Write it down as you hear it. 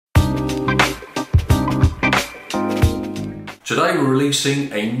Today we're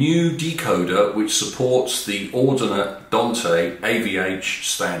releasing a new decoder which supports the Audinate Dante AV-H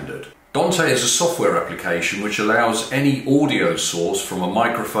standard. Dante is a software application which allows any audio source from a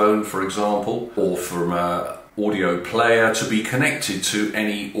microphone, for example, or from an audio player to be connected to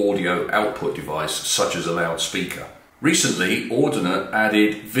any audio output device, such as a loudspeaker. Recently, Audinate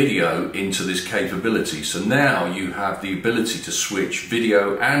added video into this capability, so now you have the ability to switch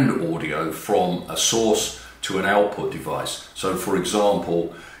video and audio from a source to an output device. So for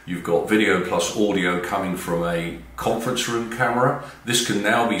example, you've got video plus audio coming from a conference room camera. This can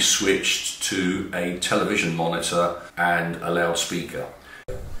now be switched to a television monitor and a loudspeaker.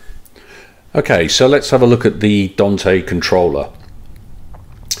 Okay, so let's have a look at the Dante Controller.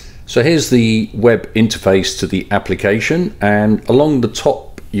 So here's the web interface to the application, and along the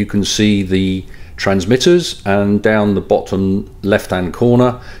top you can see the transmitters, and down the bottom left hand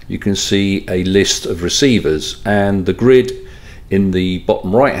corner you can see a list of receivers, and the grid in the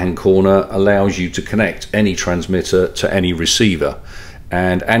bottom right hand corner allows you to connect any transmitter to any receiver,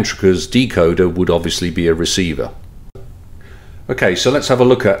 and Antrica's decoder would obviously be a receiver. Okay, so let's have a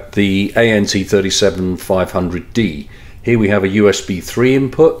look at the ANT37500D. Here we have a USB 3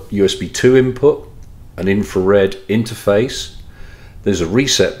 input, USB 2 input, an infrared interface, there's a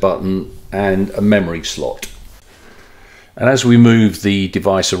reset button and a memory slot. And as we move the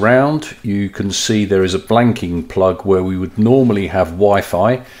device around, you can see there is a blanking plug where we would normally have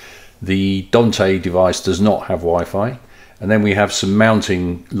Wi-Fi. The Dante device does not have Wi-Fi. And then we have some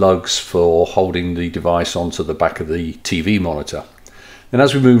mounting lugs for holding the device onto the back of the TV monitor. And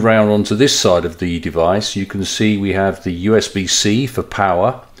as we move around onto this side of the device, you can see we have the USB-C for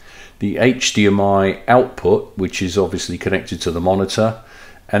power, the HDMI output, which is obviously connected to the monitor,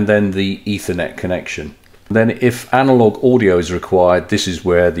 and then the Ethernet connection. Then if analog audio is required, this is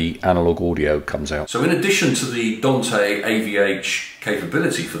where the analog audio comes out. So in addition to the Dante AV-H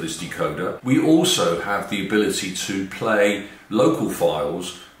capability for this decoder, we also have the ability to play local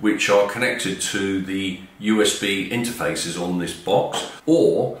files which are connected to the USB interfaces on this box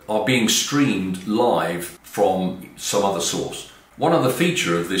or are being streamed live from some other source. One other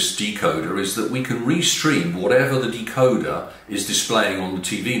feature of this decoder is that we can restream whatever the decoder is displaying on the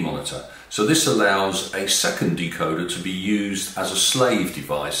TV monitor. So this allows a second decoder to be used as a slave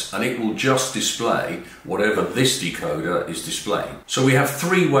device, and it will just display whatever this decoder is displaying. So we have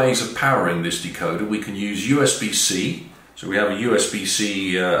three ways of powering this decoder. We can use USB-C. So we have a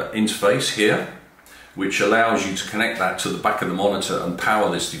USB-C interface here, which allows you to connect that to the back of the monitor and power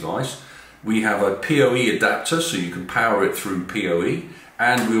this device. We have a PoE adapter, so you can power it through PoE,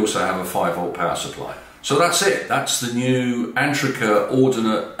 and we also have a 5-volt power supply. So that's it. That's the new Antrica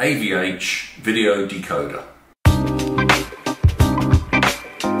Audinate AV-H video decoder.